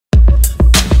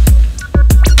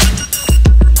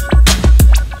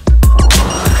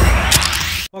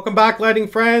Welcome back, lighting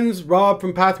friends. Rob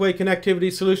from Pathway Connectivity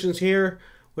Solutions here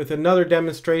with another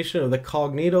demonstration of the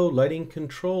Cognito lighting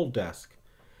control desk.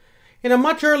 In a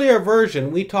much earlier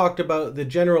version, we talked about the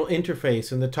general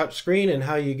interface and the touch screen and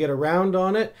how you get around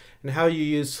on it and how you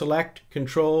use select,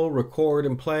 control, record,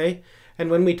 and play.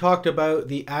 And when we talked about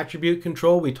the attribute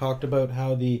control, we talked about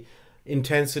how the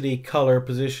intensity, color,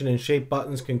 position, and shape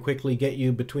buttons can quickly get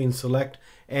you between select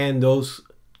and those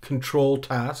control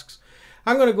tasks.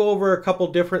 I'm going to go over a couple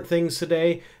different things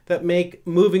today that make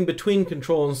moving between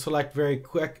control and select very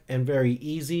quick and very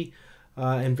easy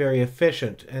and very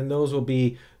efficient. And those will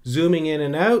be zooming in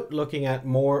and out, looking at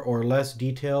more or less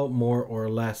detail, more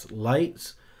or less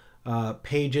lights,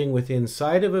 paging with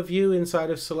inside of a view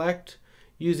inside of select,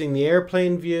 using the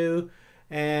airplane view,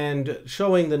 and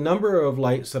showing the number of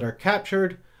lights that are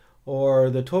captured or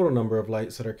the total number of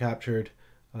lights that are captured,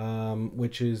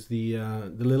 which is the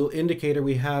little indicator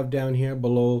we have down here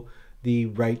below the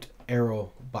right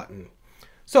arrow button.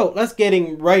 So let's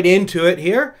getting right into it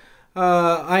here.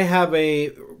 I have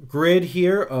a grid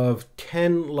here of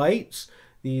 10 lights.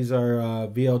 These are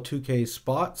VL2K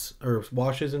spots, or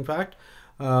washes in fact.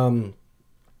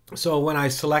 So when I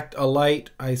select a light,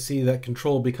 I see that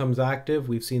control becomes active.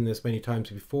 We've seen this many times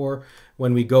before.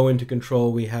 When we go into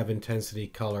control, we have intensity,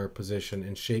 color, position,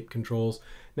 and shape controls.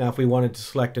 Now, if we wanted to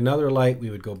select another light, we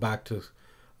would go back to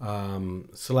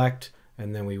select,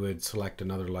 and then we would select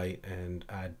another light and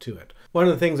add to it. One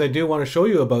of the things I do want to show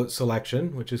you about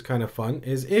selection, which is kind of fun,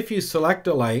 is if you select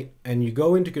a light and you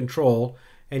go into control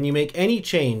and you make any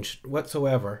change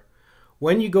whatsoever,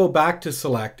 when you go back to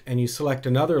select and you select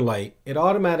another light, it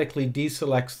automatically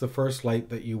deselects the first light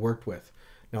that you worked with.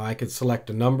 Now I could select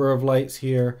a number of lights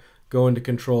here, go into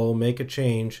control, make a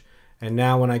change, and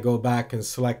now when I go back and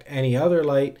select any other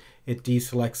light, it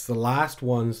deselects the last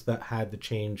ones that had the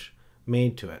change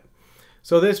made to it.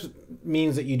 So this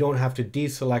means that you don't have to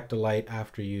deselect a light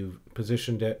after you've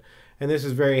positioned it. And this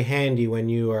is very handy when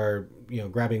you are,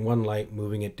 grabbing one light,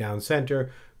 moving it down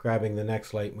center, grabbing the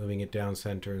next light, moving it down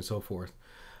center, and so forth.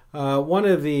 One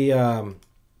of the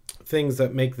things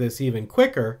that make this even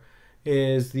quicker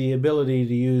is the ability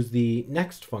to use the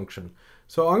next function.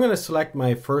 So I'm going to select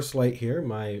my first light here,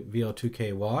 my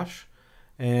VL2K wash,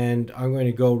 and I'm going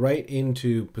to go right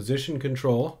into position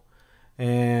control,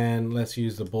 and let's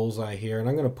use the bullseye here, and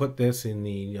I'm going to put this in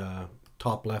the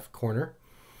top left corner.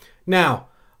 Now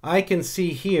I can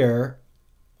see here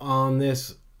on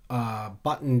this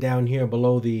button down here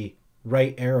below the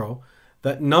right arrow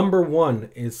that number 1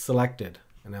 is selected.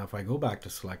 And now if I go back to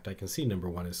select, I can see number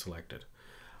 1 is selected.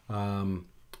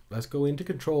 Let's go into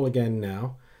control again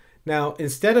now. Now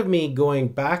instead of me going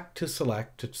back to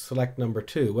select number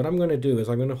 2, what I'm going to do is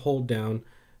I'm going to hold down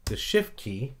the shift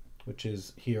key, which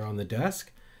is here on the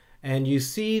desk, and you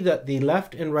see that the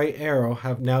left and right arrow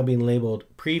have now been labeled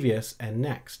previous and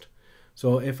next.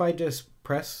 So if I just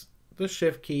press the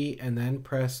shift key and then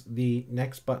press the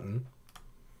next button,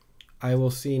 I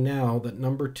will see now that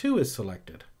number 2 is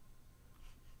selected.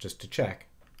 Just to check,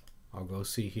 I'll go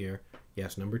see here.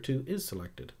 Yes, number 2 is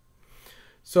selected.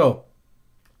 So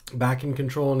back in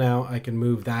control now, I can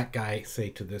move that guy, say,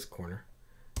 to this corner.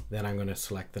 Then I'm going to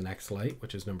select the next light,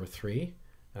 which is number 3.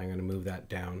 And I'm going to move that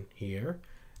down here.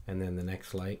 And then the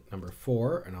next light, number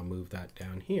 4, and I'll move that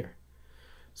down here.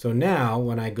 So now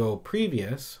when I go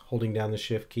previous, holding down the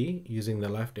shift key, using the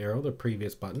left arrow, the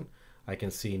previous button, I can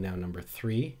see now number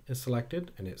 3 is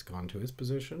selected and it's gone to its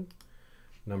position.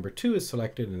 Number 2 is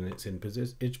selected and it's in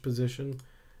its position.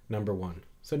 Number 1.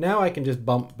 So now I can just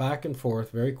bump back and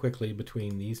forth very quickly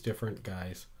between these different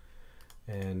guys.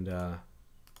 And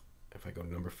if I go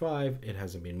to number 5, it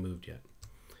hasn't been moved yet.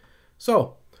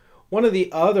 So one of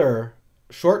the other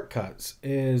shortcuts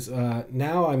is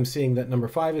now I'm seeing that number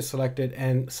 5 is selected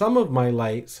and some of my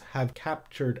lights have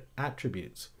captured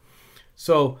attributes.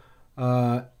 So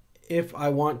if I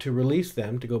want to release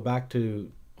them to go back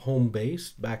to home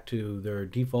base, back to their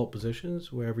default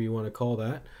positions, wherever you want to call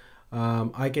that,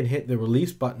 I can hit the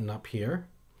release button up here,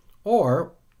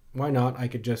 or why not, I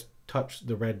could just touch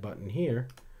the red button here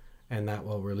and that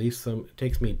will release them. It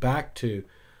takes me back to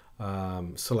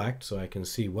select so I can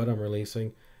see what I'm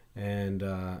releasing, and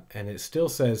it still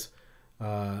says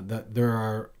that there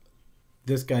are,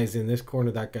 this guy's in this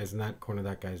corner, that guy's in that corner,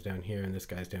 that guy's down here, and this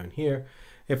guy's down here.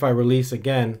 If I release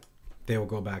again, they will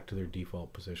go back to their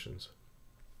default positions.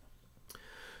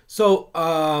 So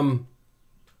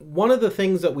one of the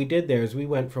things that we did there is we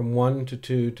went from 1 to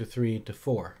 2 to 3 to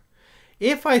 4.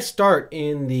 If I start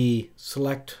in the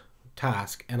select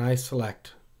task and I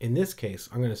select, in this case,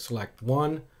 I'm going to select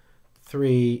 1,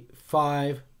 3,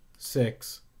 5,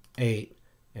 6, 8,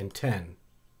 and 10.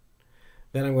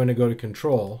 Then I'm going to go to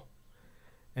control,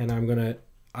 and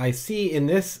I see in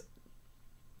this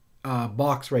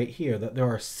box right here that there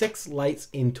are 6 lights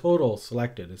in total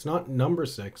selected. It's not number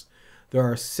 6. There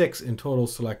are 6 in total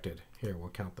selected. Here, we'll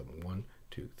count them. 1,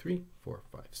 2, 3, 4,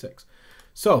 5, 6.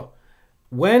 So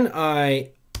when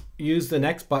I use the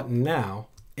next button now,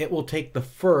 it will take the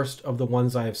first of the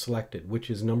ones I have selected, which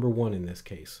is number 1 in this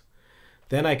case.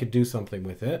 Then I could do something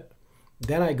with it.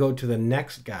 Then I go to the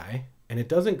next guy, and it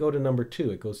doesn't go to number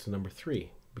 2, it goes to number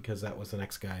 3, because that was the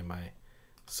next guy in my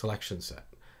selection set.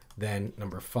 Then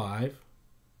number 5,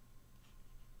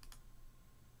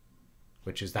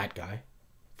 which is that guy.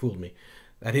 Fooled me.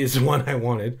 That is the one I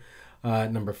wanted.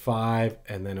 Number 5,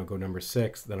 and then I'll go number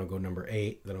 6, then I'll go number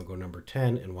 8, then I'll go number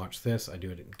 10, and watch this. I do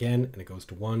it again, and it goes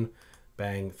to 1,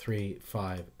 bang, 3,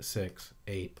 5, 6,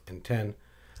 8, and 10.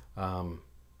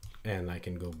 And I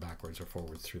can go backwards or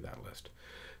forwards through that list.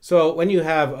 So when you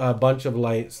have a bunch of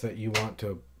lights that you want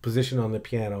to position on the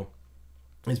piano,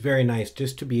 it's very nice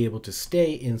just to be able to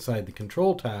stay inside the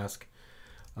control task,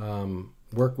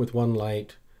 work with one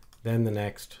light, then the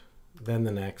next, then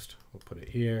the next. We'll put it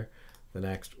here. The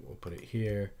next, we'll put it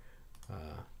here.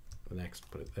 The next,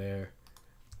 put it there.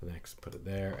 The next, put it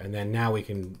there. And then now we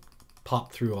can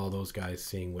pop through all those guys,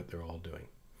 seeing what they're all doing.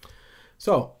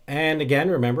 So, and again,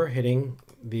 remember, hitting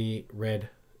the red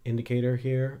indicator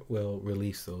here will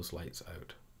release those lights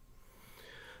out.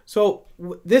 So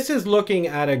this is looking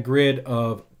at a grid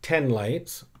of 10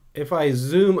 lights. If I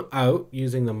zoom out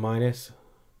using the minus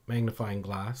magnifying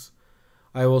glass,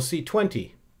 I will see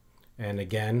 20. And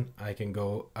again, I can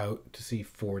go out to see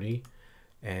 40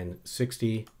 and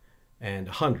 60 and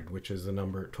 100, which is the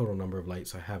total number of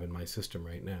lights I have in my system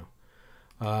right now.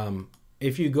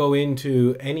 If you go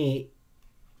into any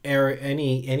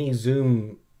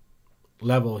zoom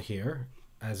level here,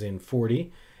 as in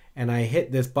 40, and I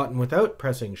hit this button without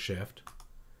pressing shift,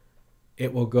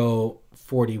 it will go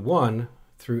 41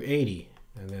 through 80,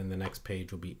 and then the next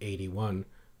page will be 81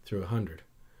 through 100.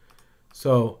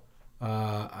 So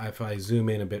if I zoom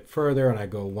in a bit further and I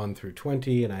go 1 through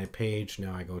 20 and I page,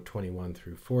 now I go 21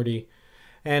 through 40.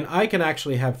 And I can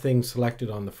actually have things selected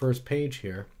on the first page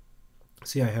here.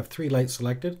 See, I have 3 lights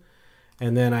selected,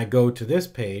 and then I go to this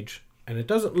page and it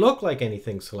doesn't look like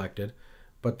anything selected,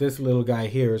 but this little guy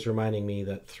here is reminding me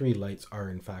that 3 lights are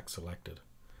in fact selected,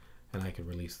 and I can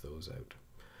release those out.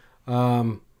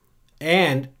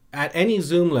 And at any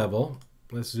zoom level,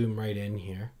 let's zoom right in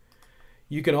here,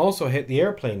 you can also hit the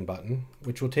airplane button,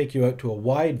 which will take you out to a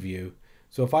wide view.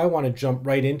 So if I want to jump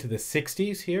right into the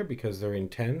 60s here, because they're in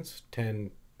 10s,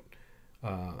 10,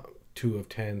 2 of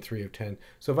 10, 3 of 10.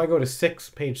 So if I go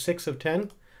to page 6 of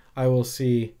 10, I will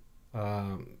see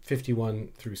 51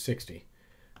 through 60,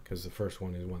 because the first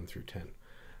one is 1 through 10.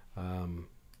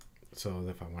 So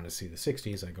if I want to see the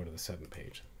 60s, I go to the 7th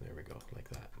page. There we go, like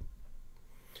that.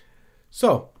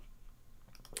 So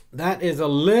that is a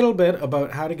little bit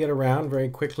about how to get around very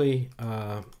quickly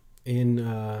in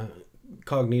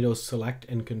Cognito's select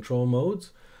and control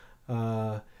modes.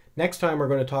 Next time we're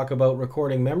going to talk about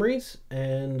recording memories,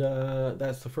 and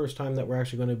that's the first time that we're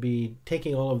actually going to be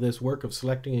taking all of this work of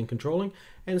selecting and controlling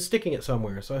and sticking it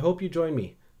somewhere. So I hope you join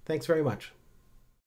me. Thanks very much.